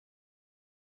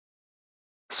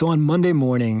So on Monday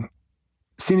morning,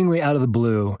 seemingly out of the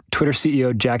blue, Twitter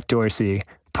CEO Jack Dorsey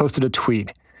posted a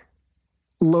tweet.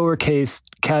 Lowercase,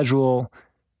 casual,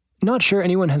 not sure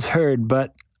anyone has heard,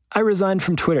 but I resigned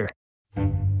from Twitter.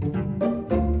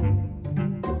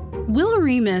 Will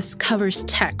Remus covers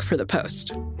tech for the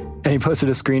Post. And he posted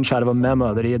a screenshot of a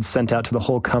memo that he had sent out to the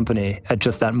whole company at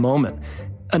just that moment,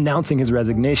 announcing his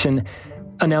resignation,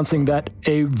 announcing that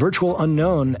a virtual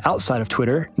unknown outside of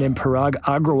Twitter named Parag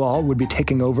Agrawal would be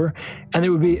taking over, and it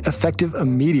would be effective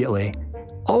immediately.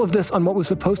 All of this on what was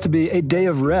supposed to be a day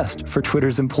of rest for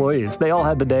Twitter's employees. They all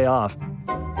had the day off.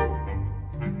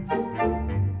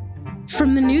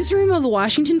 From the newsroom of the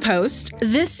Washington Post,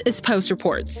 this is Post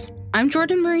Reports. I'm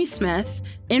Jordan Marie Smith,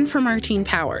 in for Martine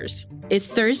Powers.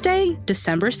 It's Thursday,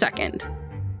 December 2nd.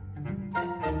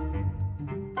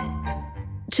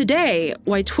 Today,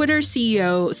 why Twitter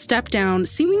CEO stepped down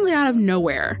seemingly out of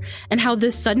nowhere, and how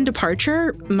this sudden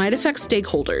departure might affect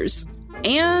stakeholders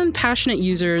and passionate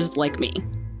users like me.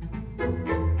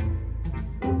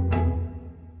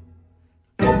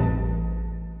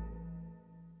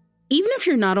 Even if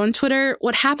you're not on Twitter,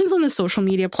 what happens on the social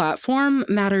media platform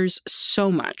matters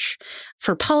so much.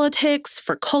 For politics,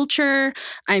 for culture.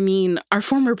 I mean, our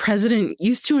former president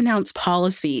used to announce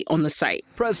policy on the site.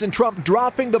 President Trump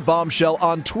dropping the bombshell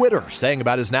on Twitter, saying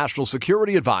about his national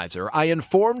security advisor, I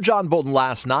informed John Bolton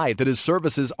last night that his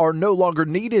services are no longer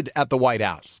needed at the White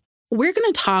House. We're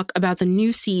going to talk about the new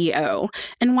CEO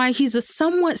and why he's a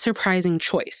somewhat surprising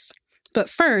choice. But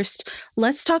first,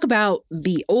 let's talk about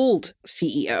the old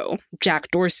CEO, Jack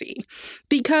Dorsey,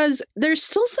 because there's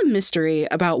still some mystery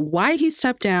about why he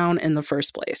stepped down in the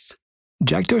first place.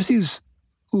 Jack Dorsey's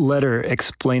letter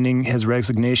explaining his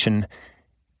resignation,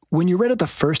 when you read it the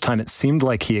first time, it seemed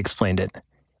like he explained it.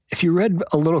 If you read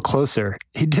a little closer,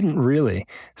 he didn't really.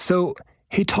 So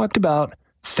he talked about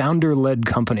founder-led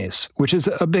companies, which is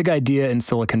a big idea in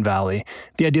Silicon Valley.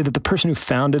 The idea that the person who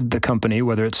founded the company,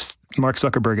 whether it's Mark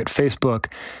Zuckerberg at Facebook,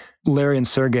 Larry and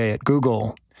Sergey at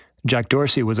Google, Jack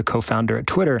Dorsey was a co-founder at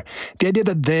Twitter, the idea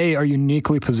that they are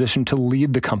uniquely positioned to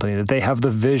lead the company, that they have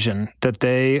the vision, that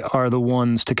they are the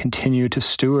ones to continue to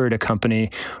steward a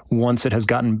company once it has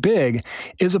gotten big,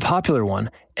 is a popular one.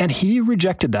 And he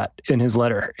rejected that in his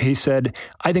letter. He said,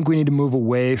 I think we need to move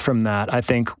away from that. I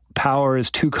think power is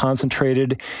too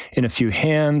concentrated in a few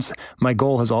hands. My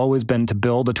goal has always been to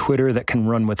build a Twitter that can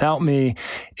run without me.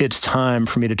 It's time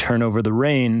for me to turn over the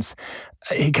reins.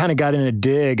 He kind of got in a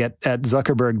dig at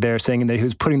Zuckerberg there, saying that he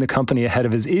was putting the company ahead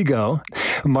of his ego.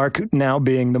 Mark now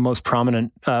being the most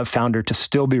prominent founder to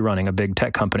still be running a big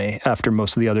tech company after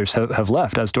most of the others have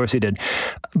left, as Dorsey did.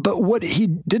 But what he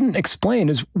didn't explain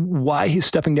is why he's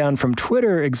stepping down from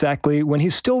Twitter exactly when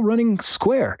he's still running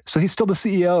Square. So he's still the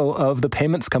CEO of the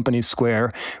payments company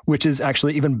Square, which is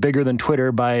actually even bigger than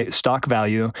Twitter by stock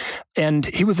value. And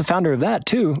he was the founder of that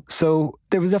too. So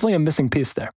there was definitely a missing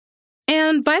piece there.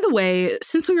 And by the way,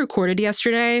 since we recorded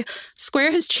yesterday,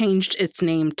 Square has changed its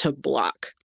name to Block.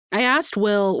 I asked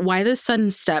Will why this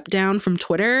sudden step down from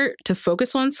Twitter to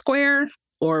focus on Square,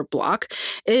 or Block,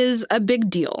 is a big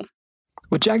deal.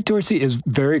 Well, Jack Dorsey is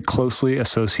very closely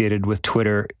associated with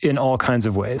Twitter in all kinds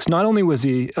of ways. Not only was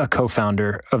he a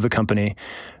co-founder of the company,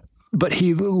 but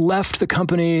he left the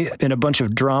company in a bunch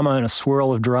of drama and a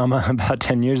swirl of drama about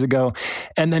 10 years ago.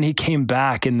 And then he came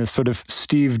back in this sort of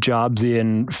Steve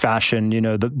Jobsian fashion, you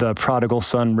know, the prodigal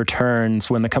son returns.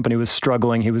 When the company was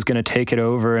struggling, he was going to take it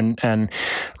over and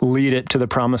lead it to the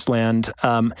promised land.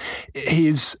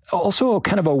 He's also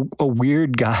kind of a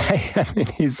weird guy. I mean,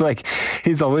 he's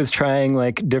always trying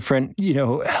like different, you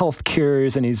know, health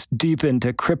cures, and he's deep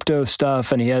into crypto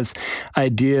stuff, and he has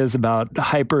ideas about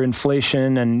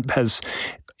hyperinflation and has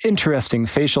interesting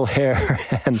facial hair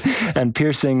and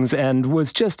piercings, and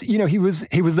was just, you know, he was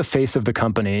the face of the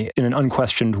company in an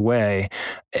unquestioned way.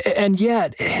 And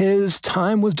yet his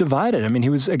time was divided. I mean, he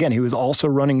was also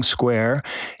running Square.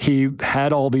 He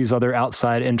had all these other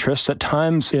outside interests. At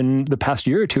times in the past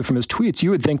year or two from his tweets, you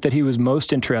would think that he was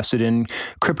most interested in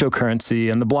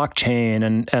cryptocurrency and the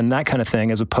blockchain and that kind of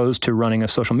thing, as opposed to running a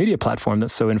social media platform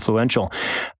that's so influential.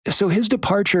 So his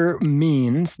departure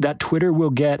means that Twitter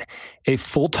will get a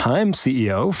full-time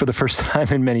CEO for the first time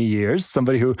in many years,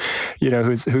 somebody who, you know,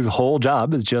 whose whole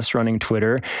job is just running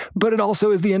Twitter. But it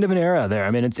also is the end of an era there.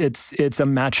 I mean, it's a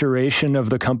maturation of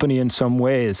the company in some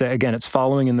ways. Again, it's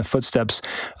following in the footsteps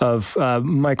of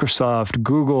Microsoft,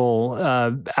 Google,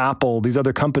 Apple, these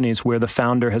other companies where the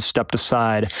founder has stepped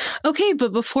aside. Okay,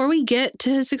 but before we get to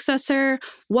his successor,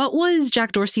 what was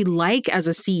Jack Dorsey like as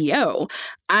a CEO?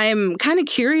 I'm kind of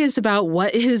curious about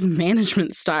what his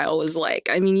management style was like.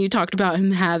 I mean, you talked about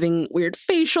him having weird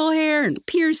facial hair and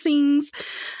piercings.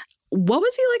 what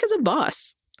was he like as a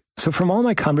boss? So from all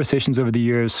my conversations over the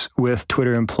years with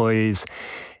Twitter employees,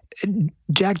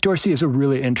 Jack Dorsey is a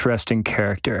really interesting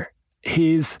character.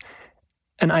 He's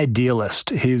an idealist.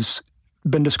 He's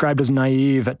been described as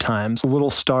naive at times, a little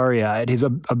starry-eyed. He's a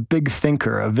big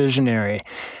thinker, a visionary.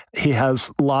 He has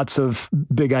lots of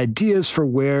big ideas for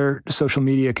where social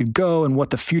media could go and what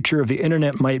the future of the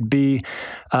internet might be.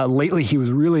 Lately, he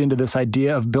was really into this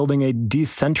idea of building a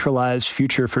decentralized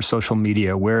future for social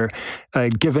media where a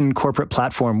given corporate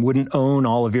platform wouldn't own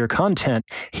all of your content.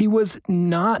 He was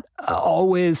not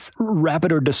always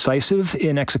rapid or decisive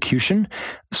in execution.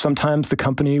 Sometimes the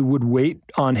company would wait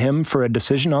on him for a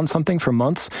decision on something for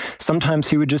months. Sometimes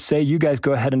he would just say, you guys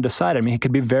go ahead and decide. I mean, he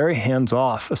could be very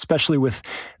hands-off, especially with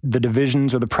the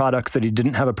divisions or the products that he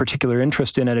didn't have a particular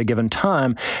interest in at a given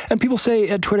time. And people say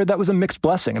at Twitter that was a mixed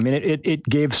blessing. I mean, it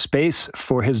gave space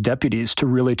for his deputies to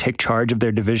really take charge of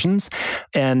their divisions.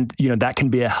 And, that can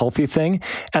be a healthy thing.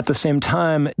 At the same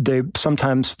time, they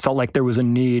sometimes felt like there was a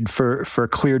need for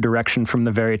clear direction from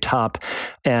the very top.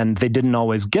 And they didn't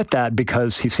always get that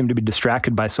because he seemed to be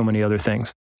distracted by so many other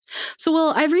things. So,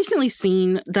 Will, I've recently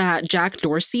seen that Jack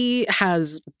Dorsey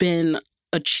has been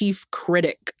a chief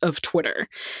critic of Twitter,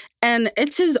 and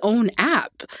it's his own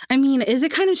app. I mean, is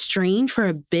it kind of strange for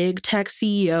a big tech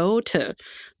CEO to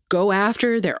go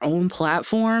after their own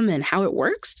platform and how it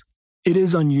works? It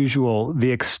is unusual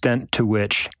the extent to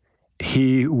which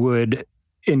he would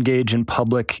engage in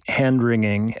public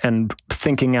hand-wringing and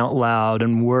thinking out loud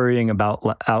and worrying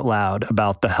out loud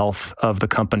about the health of the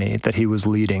company that he was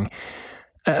leading.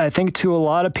 I think to a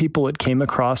lot of people, it came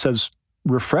across as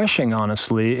refreshing,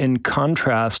 honestly, in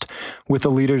contrast with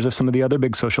the leaders of some of the other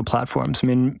big social platforms. I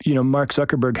mean, Mark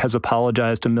Zuckerberg has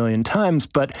apologized a million times,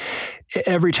 but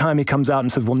every time he comes out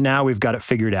and says, well, now we've got it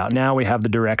figured out. Now we have the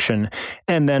direction.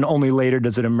 And then only later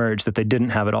does it emerge that they didn't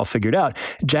have it all figured out.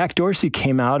 Jack Dorsey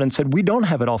came out and said, we don't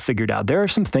have it all figured out. There are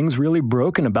some things really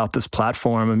broken about this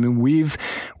platform. I mean,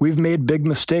 we've made big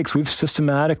mistakes. We've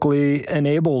systematically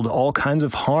enabled all kinds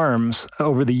of harms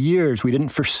over the years. We didn't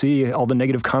foresee all the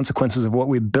negative consequences of what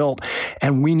we built,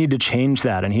 and we need to change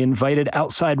that. And he invited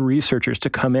outside researchers to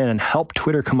come in and help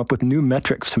Twitter come up with new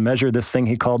metrics to measure this thing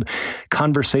he called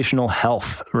conversational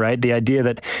health, right? The idea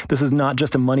that this is not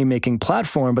just a money-making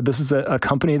platform, but this is a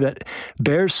company that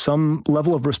bears some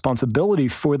level of responsibility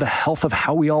for the health of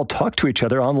how we all talk to each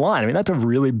other online. I mean, that's a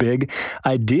really big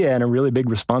idea and a really big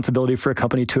responsibility for a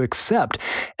company to accept.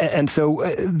 And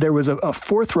so there was a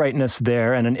forthrightness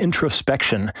there and an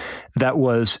introspection that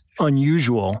was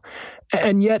unusual.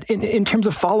 And yet, in terms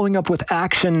of following up with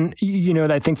action,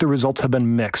 I think the results have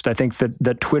been mixed. I think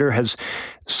that Twitter has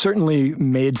certainly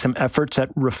made some efforts at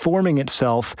reforming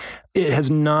itself. It has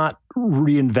not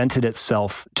reinvented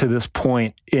itself to this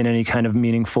point in any kind of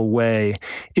meaningful way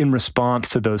in response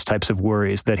to those types of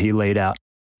worries that he laid out.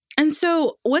 And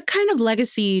so what kind of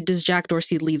legacy does Jack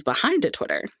Dorsey leave behind at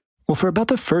Twitter? Well, for about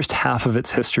the first half of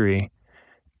its history,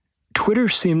 Twitter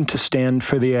seemed to stand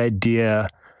for the idea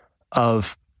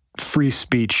of free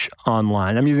speech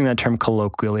online. I'm using that term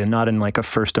colloquially and not in like a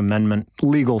First Amendment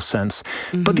legal sense,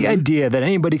 but the idea that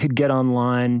anybody could get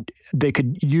online, they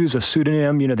could use a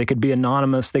pseudonym, they could be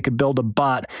anonymous, they could build a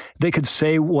bot, they could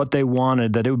say what they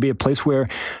wanted, that it would be a place where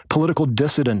political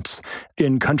dissidents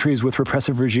in countries with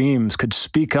repressive regimes could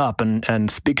speak up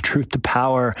and speak truth to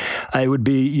power. It would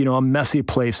be, a messy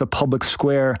place, a public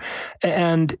square.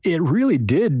 And it really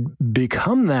did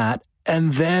become that.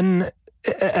 And then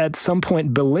at some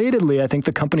point, belatedly, I think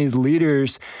the company's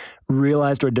leaders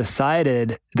realized or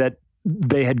decided that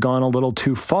they had gone a little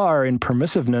too far in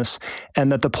permissiveness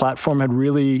and that the platform had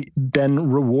really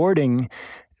been rewarding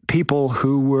people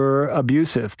who were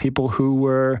abusive, people who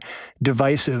were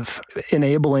divisive,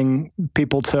 enabling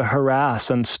people to harass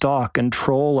and stalk and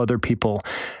troll other people,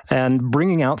 and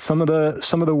bringing out some of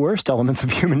the worst elements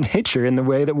of human nature in the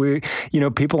way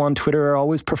that people on Twitter are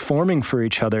always performing for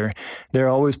each other. They're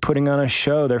always putting on a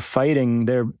show. They're fighting.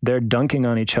 They're dunking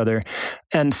on each other.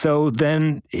 And so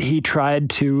then he tried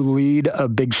to lead a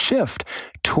big shift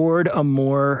toward a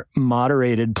more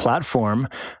moderated platform.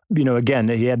 Again,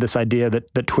 he had this idea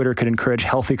that Twitter could encourage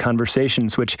healthy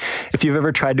conversations, which if you've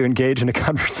ever tried to engage in a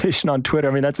conversation on Twitter,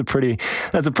 I mean, that's a pretty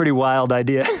wild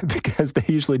idea because they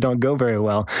usually don't go very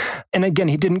well. And again,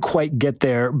 he didn't quite get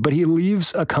there, but he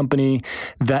leaves a company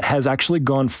that has actually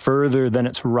gone further than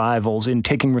its rivals in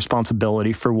taking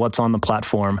responsibility for what's on the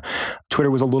platform.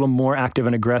 Twitter was a little more active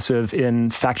and aggressive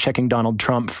in fact-checking Donald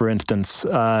Trump, for instance,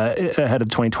 ahead of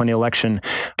the 2020 election.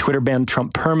 Twitter banned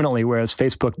Trump permanently, whereas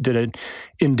Facebook did an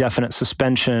indefinite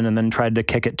suspension and then tried to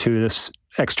kick it to this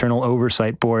external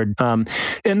oversight board. And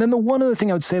then the one other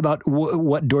thing I would say about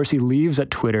what Dorsey leaves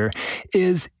at Twitter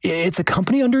is it's a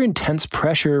company under intense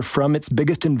pressure from its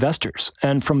biggest investors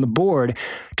and from the board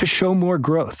to show more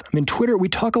growth. I mean, Twitter, we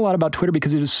talk a lot about Twitter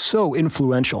because it is so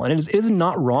influential. And it is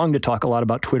not wrong to talk a lot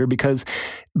about Twitter because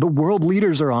the world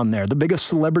leaders are on there. The biggest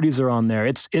celebrities are on there.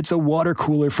 It's a water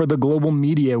cooler for the global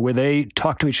media where they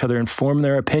talk to each other and form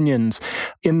their opinions.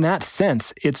 In that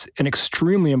sense, it's an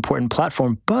extremely important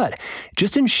platform. But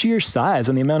just in sheer size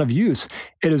and the amount of use,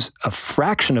 it is a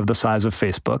fraction of the size of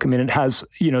Facebook. I mean, it has,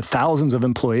 thousands of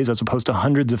employees as opposed to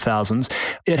hundreds of thousands.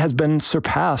 It has been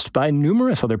surpassed by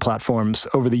numerous other platforms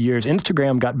over the years.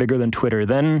 Instagram got bigger than Twitter.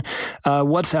 Then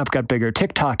WhatsApp got bigger.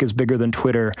 TikTok is bigger than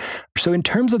Twitter. So in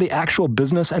terms of the actual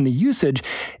business and the usage,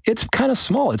 it's kind of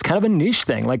small. It's kind of a niche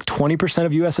thing. Like 20%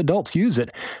 of US adults use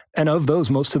it. And of those,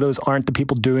 most of those aren't the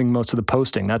people doing most of the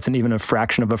posting. That's even a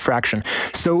fraction of a fraction.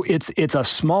 So it's a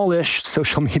smallish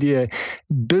social media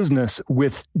business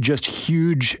with just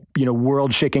huge,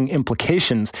 world-shaking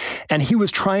implications. And he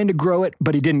was trying to grow it,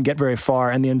 but he didn't get very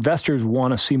far. And the investors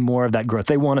want to see more of that growth.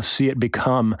 They want to see it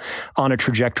become on a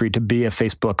trajectory to be a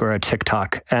Facebook or a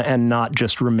TikTok and not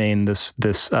just remain this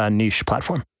niche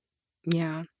platform.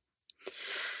 Yeah.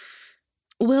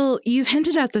 Will, you've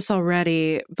hinted at this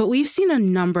already, but we've seen a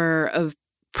number of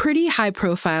pretty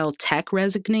high-profile tech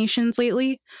resignations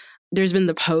lately. There's been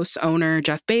the Post's owner,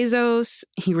 Jeff Bezos.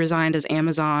 He resigned as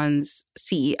Amazon's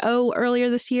CEO earlier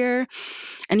this year.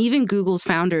 And even Google's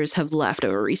founders have left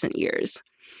over recent years.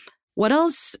 What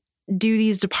else do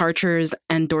these departures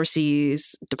and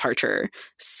Dorsey's departure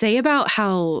say about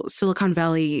how Silicon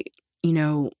Valley,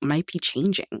 might be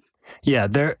changing? Yeah,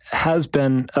 there has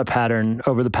been a pattern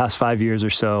over the past 5 years or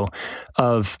so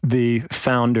of the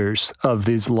founders of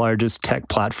these largest tech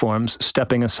platforms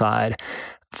stepping aside,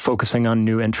 focusing on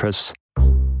new interests.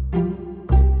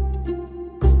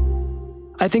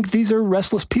 I think these are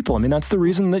restless people. I mean, that's the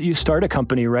reason that you start a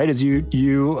company, right? Is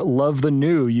you love the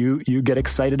new. You get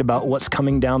excited about what's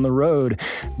coming down the road.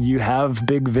 You have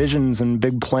big visions and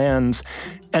big plans.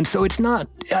 And so it's not,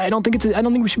 I don't think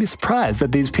we should be surprised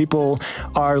that these people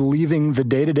are leaving the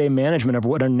day-to-day management of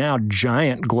what are now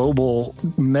giant global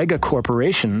mega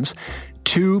corporations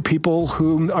to people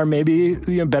who are maybe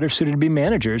better suited to be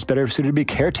managers, better suited to be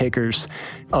caretakers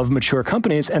of mature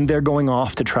companies, and they're going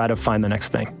off to try to find the next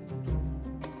thing.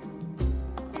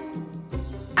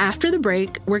 After the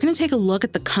break, we're going to take a look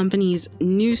at the company's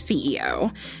new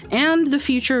CEO and the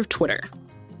future of Twitter.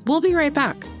 We'll be right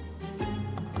back.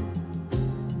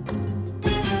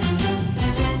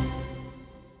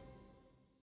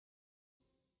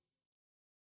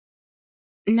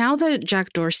 Now that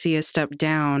Jack Dorsey has stepped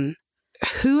down,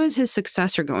 who is his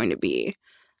successor going to be?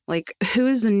 Like, who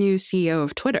is the new CEO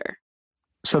of Twitter?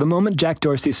 So the moment Jack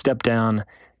Dorsey stepped down,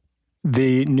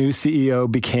 the new CEO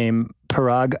became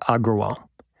Parag Agrawal.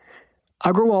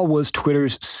 Agrawal was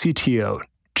Twitter's CTO,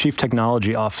 Chief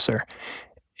Technology Officer.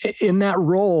 In that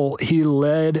role, he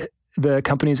led the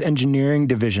company's engineering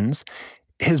divisions.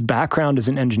 His background is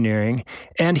in engineering,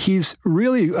 and he's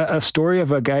really a story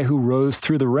of a guy who rose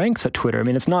through the ranks at Twitter. I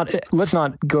mean, let's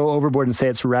not go overboard and say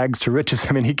it's rags to riches.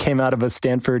 I mean, he came out of a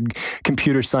Stanford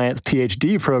computer science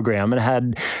PhD program and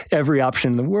had every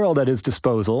option in the world at his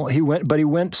disposal. He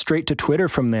went straight to Twitter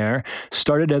from there,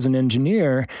 started as an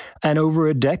engineer, and over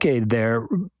a decade there,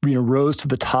 rose to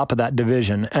the top of that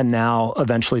division, and now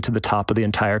eventually to the top of the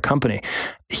entire company.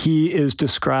 He is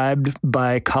described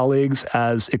by colleagues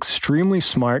as extremely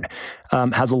smart,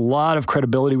 has a lot of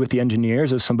credibility with the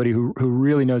engineers as somebody who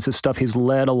really knows his stuff. He's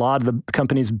led a lot of the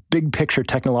company's big picture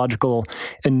technological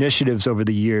initiatives over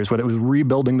the years, whether it was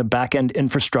rebuilding the back-end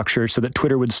infrastructure so that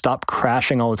Twitter would stop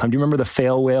crashing all the time. Do you remember the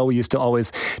fail whale?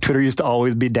 Twitter used to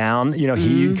always be down.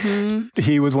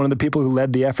 He was one of the people who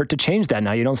led the effort to change that.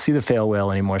 Now you don't see the fail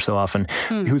whale anymore so often.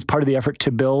 He was part of the effort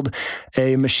to build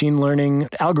a machine learning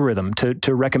algorithm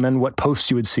to recommend what posts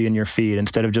you would see in your feed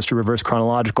instead of just a reverse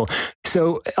chronological.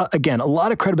 So again, a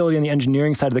lot of credibility on the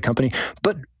engineering side of the company,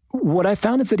 but what I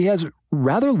found is that he has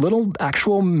rather little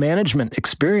actual management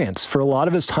experience. For a lot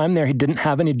of his time there, he didn't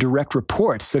have any direct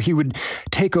reports. So he would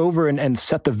take over and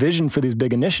set the vision for these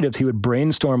big initiatives. He would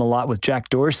brainstorm a lot with Jack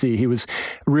Dorsey. He was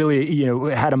really,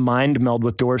 had a mind meld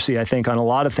with Dorsey, I think, on a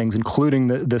lot of things, including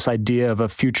this idea of a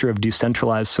future of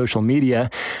decentralized social media.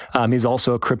 He's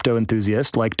also a crypto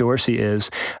enthusiast, like Dorsey is,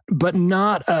 but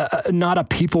not a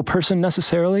people person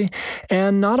necessarily,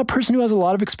 and not a person who has a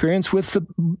lot of experience with the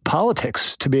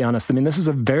politics, to be honest. I mean, this is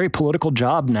a very political critical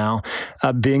job now,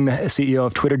 being the CEO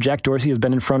of Twitter. Jack Dorsey has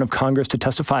been in front of Congress to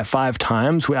testify 5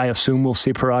 times. I assume we'll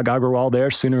see Parag Agrawal there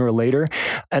sooner or later.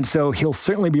 And so he'll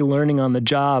certainly be learning on the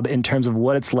job in terms of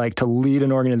what it's like to lead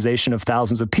an organization of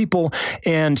thousands of people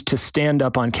and to stand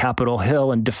up on Capitol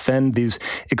Hill and defend these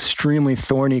extremely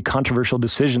thorny, controversial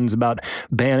decisions about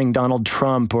banning Donald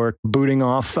Trump or booting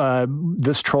off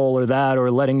this troll or that,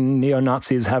 or letting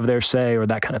neo-Nazis have their say, or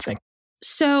that kind of thing.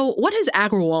 So what has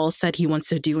Agrawal said he wants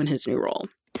to do in his new role?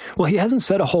 Well, he hasn't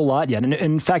said a whole lot yet. And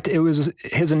in fact,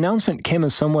 his announcement came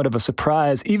as somewhat of a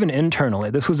surprise, even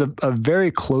internally. This was a very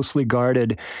closely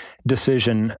guarded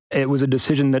decision. It was a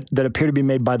decision that appeared to be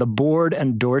made by the board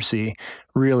and Dorsey,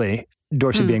 really.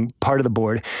 Dorsey being part of the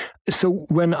board. So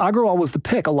when Agrawal was the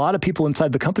pick, a lot of people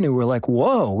inside the company were like,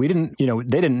 whoa, they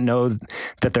didn't know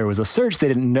that there was a search. They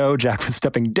didn't know Jack was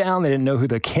stepping down. They didn't know who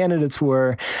the candidates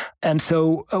were. And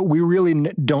so we really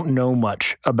don't know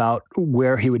much about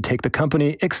where he would take the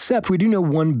company, except we do know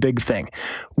one big thing.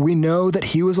 We know that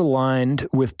he was aligned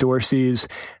with Dorsey's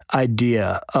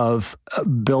idea of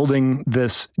building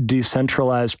this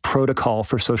decentralized protocol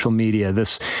for social media,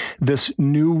 this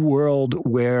new world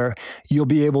where you'll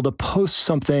be able to post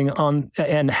something on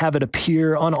and have it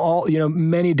appear on all,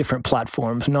 many different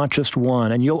platforms, not just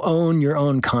one. And you'll own your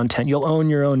own content. You'll own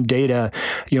your own data.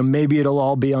 Maybe it'll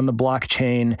all be on the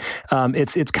blockchain.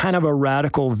 It's kind of a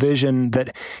radical vision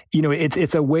that,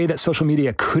 it's a way that social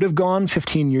media could have gone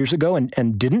 15 years ago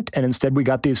and didn't. And instead we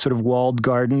got these sort of walled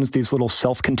gardens, these little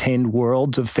self-contained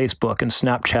worlds of Facebook and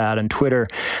Snapchat and Twitter.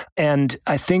 And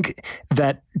I think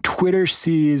that Twitter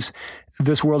sees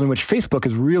this world in which Facebook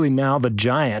is really now the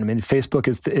giant. I mean, Facebook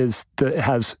has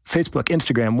Facebook,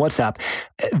 Instagram, WhatsApp.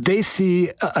 They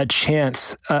see a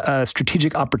chance, a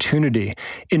strategic opportunity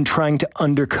in trying to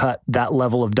undercut that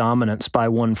level of dominance by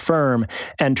one firm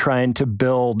and trying to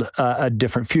build a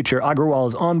different future. Agrawal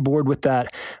is on board with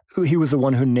that. He was the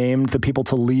one who named the people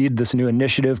to lead this new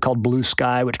initiative called Blue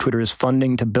Sky, which Twitter is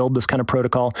funding to build this kind of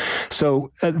protocol.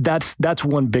 So that's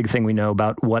one big thing we know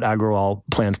about what Agrawal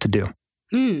plans to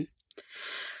do.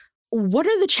 What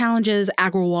are the challenges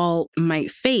Agrawal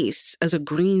might face as a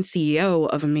green CEO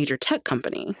of a major tech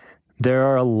company? There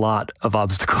are a lot of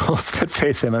obstacles that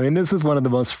face him. I mean, this is one of the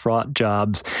most fraught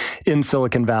jobs in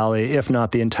Silicon Valley, if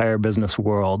not the entire business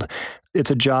world.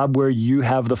 It's a job where you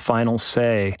have the final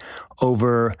say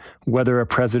over whether a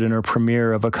president or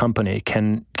premier of a company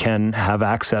can have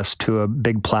access to a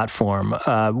big platform,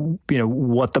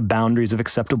 what the boundaries of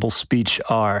acceptable speech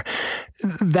are.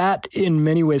 That, in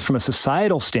many ways, from a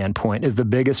societal standpoint, is the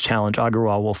biggest challenge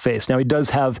Agrawal will face. Now, he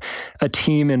does have a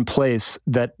team in place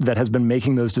that has been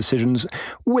making those decisions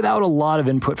without a lot of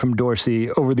input from Dorsey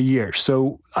over the years.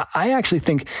 So I actually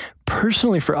think,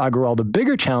 personally, for Agrawal, the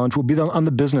bigger challenge will be on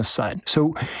the business side.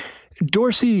 So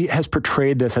Dorsey has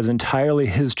portrayed this as entirely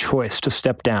his choice to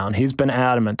step down. He's been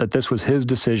adamant that this was his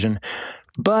decision.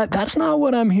 But that's not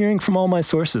what I'm hearing from all my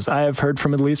sources. I have heard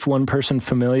from at least one person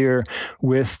familiar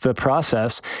with the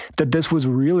process that this was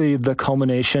really the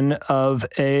culmination of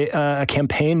a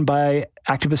campaign by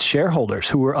activist shareholders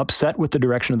who were upset with the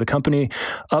direction of the company,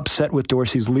 upset with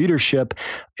Dorsey's leadership.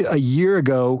 A year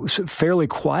ago, fairly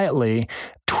quietly,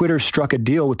 Twitter struck a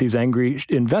deal with these angry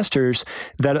investors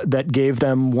that gave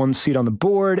them one seat on the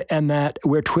board, and that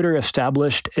where Twitter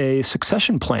established a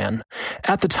succession plan.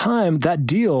 At the time, that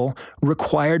deal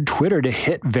required Twitter to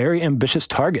hit very ambitious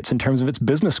targets in terms of its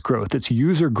business growth, its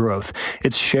user growth,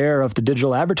 its share of the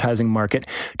digital advertising market.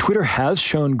 Twitter has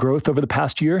shown growth over the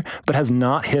past year, but has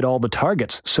not hit all the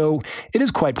targets. So it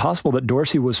is quite possible that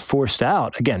Dorsey was forced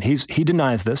out. Again, he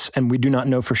denies this, and we do not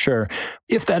know for sure.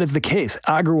 If that is the case,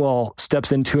 Agrawal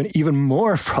steps into an even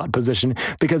more fraught position,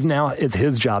 because now it's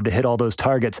his job to hit all those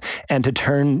targets and to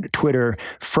turn Twitter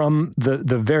from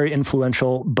the very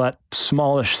influential but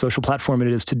smallish social platform it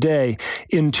is today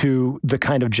into the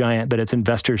kind of giant that its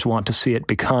investors want to see it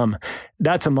become.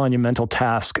 That's a monumental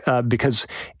task because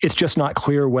it's just not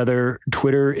clear whether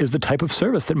Twitter is the type of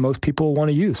service that most people want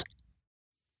to use.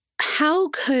 How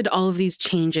could all of these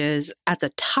changes at the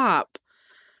top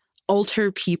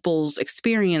alter people's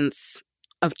experience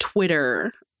of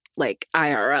Twitter, like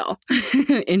IRL,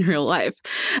 in real life?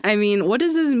 I mean, what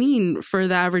does this mean for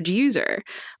the average user?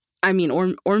 I mean,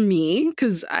 or me,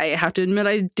 because I have to admit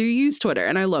I do use Twitter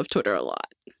and I love Twitter a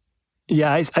lot.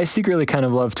 Yeah, I secretly kind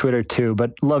of love Twitter too,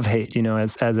 but love-hate,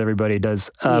 as everybody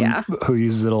does who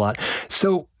uses it a lot.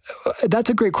 So that's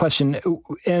a great question.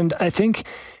 And I think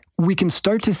we can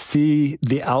start to see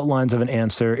the outlines of an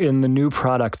answer in the new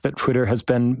products that Twitter has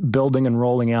been building and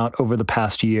rolling out over the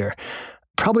past year.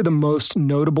 Probably the most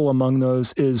notable among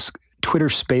those is Twitter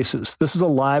Spaces. This is a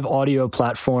live audio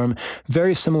platform,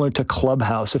 very similar to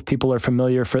Clubhouse, if people are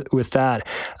familiar with that.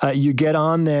 You get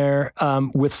on there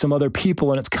with some other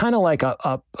people, and it's kind of like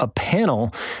a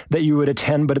panel that you would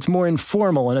attend, but it's more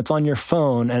informal, and it's on your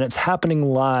phone, and it's happening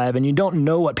live, and you don't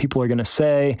know what people are going to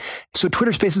say. So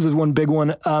Twitter Spaces is one big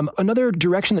one. Another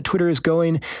direction that Twitter is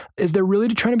going is they're really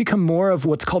trying to become more of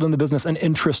what's called in the business an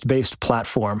interest-based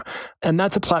platform. And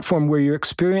that's a platform where your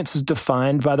experience is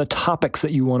defined by the topics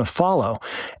that you want to follow.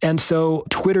 And so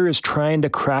Twitter is trying to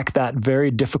crack that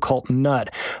very difficult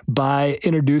nut by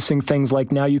introducing things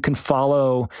like now you can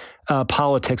follow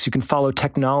politics, you can follow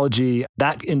technology.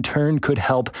 That in turn could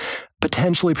help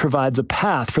potentially provides a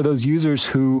path for those users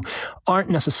who aren't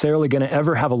necessarily going to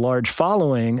ever have a large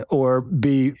following or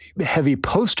be heavy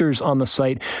posters on the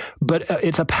site, but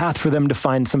it's a path for them to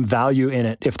find some value in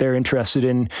it if they're interested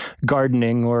in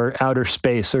gardening or outer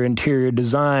space or interior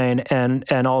design, and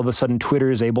all of a sudden Twitter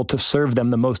is able to serve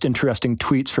them the most interesting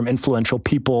tweets from influential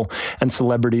people and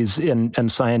celebrities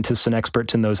and scientists and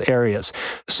experts in those areas.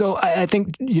 So I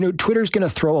think, Twitter's going to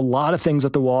throw a lot of things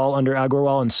at the wall under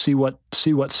Agrawal and see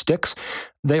what sticks.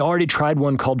 They already tried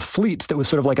one called Fleets that was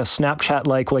sort of like a Snapchat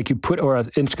like you put, or an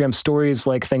Instagram stories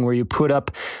like thing where you put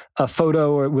up a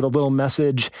photo or with a little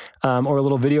message or a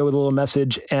little video with a little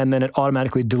message, and then it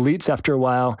automatically deletes after a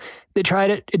while. They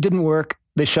tried it. It didn't work.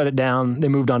 They shut it down. They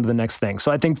moved on to the next thing.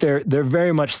 So I think they're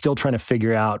very much still trying to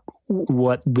figure out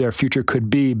what their future could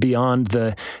be beyond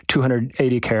the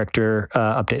 280 character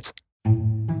updates.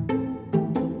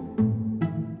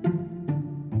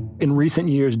 In recent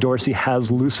years, Dorsey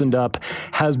has loosened up,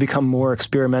 has become more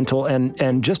experimental,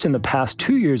 and just in the past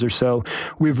 2 years or so,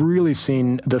 we've really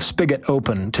seen the spigot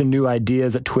open to new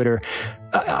ideas at Twitter.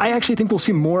 I actually think we'll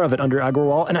see more of it under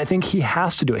Agrawal, and I think he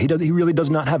has to do it. He really does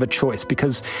not have a choice,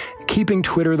 because keeping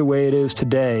Twitter the way it is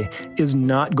today is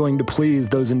not going to please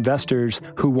those investors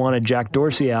who wanted Jack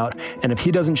Dorsey out. And if he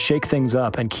doesn't shake things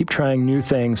up and keep trying new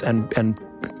things and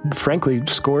frankly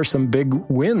score some big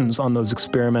wins on those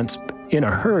experiments in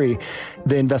a hurry,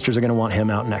 the investors are going to want him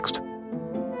out next.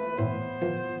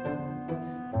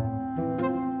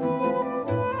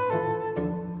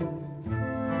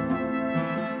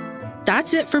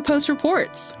 That's it for Post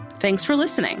Reports. Thanks for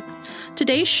listening.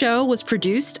 Today's show was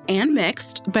produced and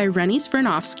mixed by Rennie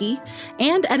Svirnovsky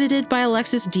and edited by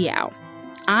Alexis Diao.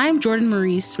 I'm Jordan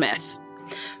Marie Smith.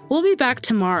 We'll be back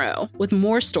tomorrow with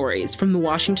more stories from the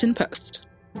Washington Post.